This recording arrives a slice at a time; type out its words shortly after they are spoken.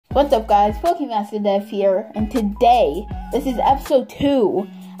What's up guys, Pokemaster Dev here, and today, this is episode 2,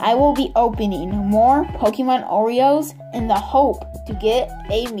 I will be opening more Pokemon Oreos in the hope to get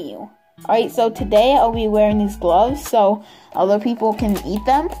a Mew. Alright, so today I'll be wearing these gloves so other people can eat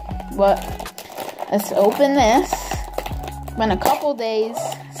them, but let's open this. It's been a couple days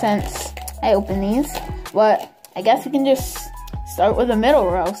since I opened these, but I guess we can just start with the middle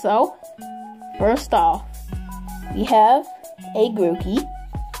row. So, first off, we have a Grookey.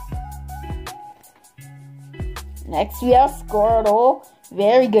 Next, we have Squirtle.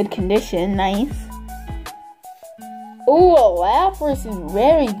 Very good condition. Nice. Ooh, a Lapras in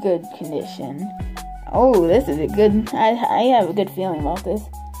very good condition. Oh, this is a good... I have a good feeling about this.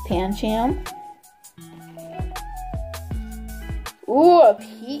 Pancham. Ooh, a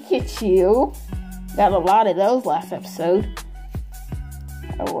Pikachu. Got a lot of those last episode.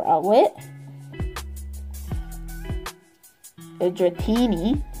 A Rowlet. A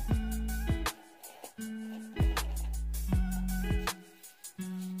Dratini.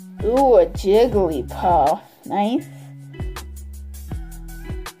 Ooh, a Jigglypuff. Nice.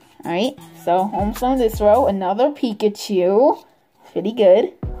 Alright, so almost on this row, another Pikachu. Pretty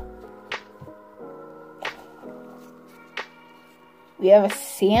good. We have a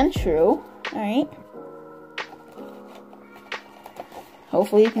Sandshrew. Alright.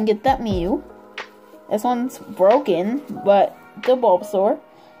 Hopefully you can get that Mew. This one's broken, but the Bulbasaur.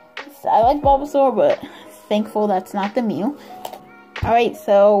 I like Bulbasaur, but thankful that's not the Mew. Alright,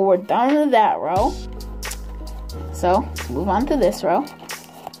 so we're done with that row. So, move on to this row.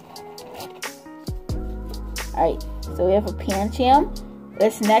 Alright, so we have a Pancham.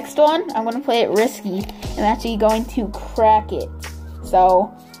 This next one, I'm going to play it risky. I'm actually going to crack it.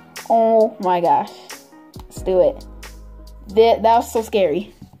 So, oh my gosh. Let's do it. That was so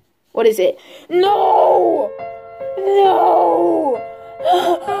scary. What is it? No! No!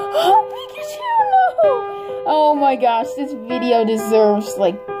 Pikachu, no! Oh my gosh, this video deserves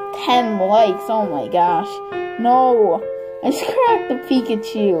like 10 likes. Oh my gosh. No! I just cracked the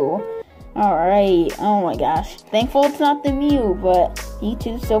Pikachu. Alright, oh my gosh. Thankful it's not the Mew, but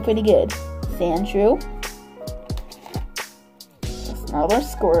Pikachu's still pretty good. Sandshrew. That's another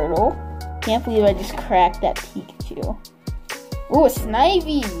Squirtle. Can't believe I just cracked that Pikachu. Ooh, a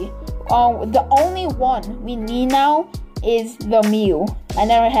Snivy! Oh, the only one we need now is the Mew. I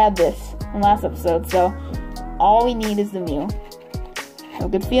never had this in last episode, so all we need is the Mew. Have a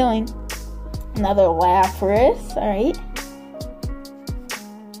good feeling. Another Lapras, alright.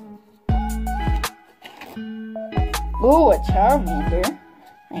 Ooh, a Charmander.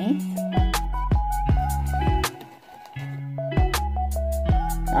 Nice.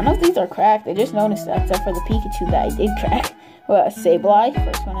 None of these are cracked. I just noticed that, except for the Pikachu that I did crack. Well, a Sableye,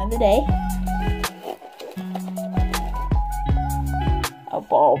 first one of the day. A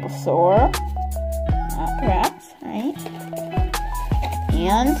Bulbasaur. Not cracked, right?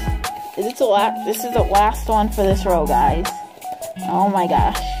 And this is the last one for this row, guys. Oh my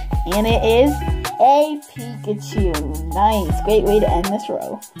gosh. And it is a Pikachu. Nice. Great way to end this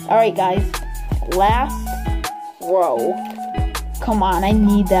row. Alright, guys. Last row. Come on, I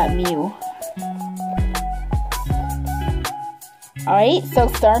need that Mew. Alright, so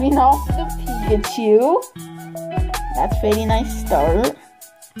starting off with the Pikachu. That's a pretty nice start.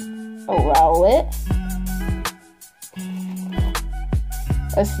 A Rowlet.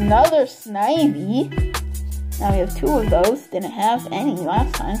 Another Snivy. Now we have 2 of those. Didn't have any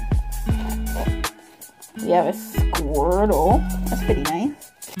last time. We have a Squirtle. That's pretty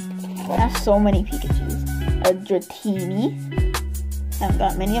nice. I have so many Pikachus. A Dratini. Haven't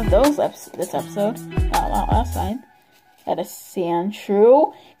got many of those this episode. Not last time. Got a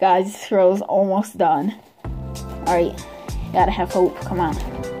Sandshrew. Guys, this row is almost done. Alright. Gotta have hope. Come on.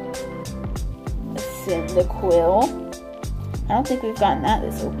 A Cyndaquil. I don't think we've gotten that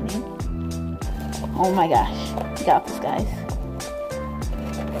this opening. Oh my gosh. We got this, guys.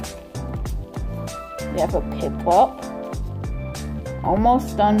 We have a Piplup.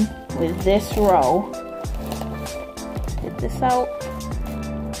 Almost done with this row. Get this out.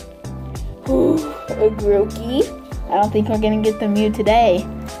 Ooh, a Grookey. I don't think we're gonna get the Mew today.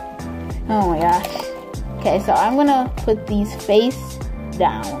 Oh my gosh. Okay, so I'm gonna put these face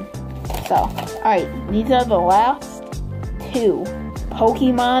down. So, alright, these are the last 2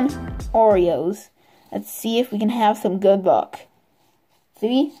 Pokemon Oreos. Let's see if we can have some good luck.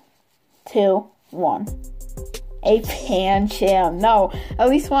 3, 2, 1. A Pancham. No, at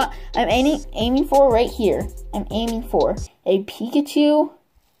least one. I'm aiming for right here. I'm aiming for a Pikachu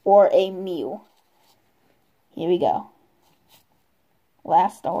or a Mew. Here we go.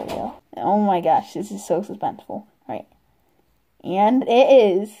 Last Oreo. Oh my gosh, this is so suspenseful. Alright. And it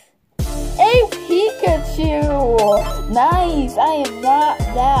is a Pikachu! Nice! I am not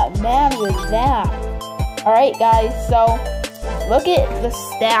that mad with that. Alright guys, so look at the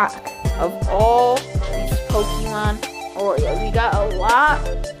stack of all these Pokemon Oreos. We got a lot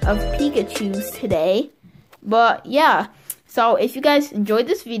of Pikachus today. But yeah, so if you guys enjoyed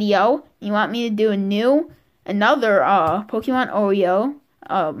this video, you want me to do another Pokemon Oreo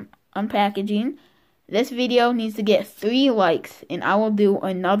unpackaging, this video needs to get 3 likes, and I will do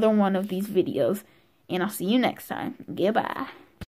another one of these videos. And I'll see you next time. Goodbye.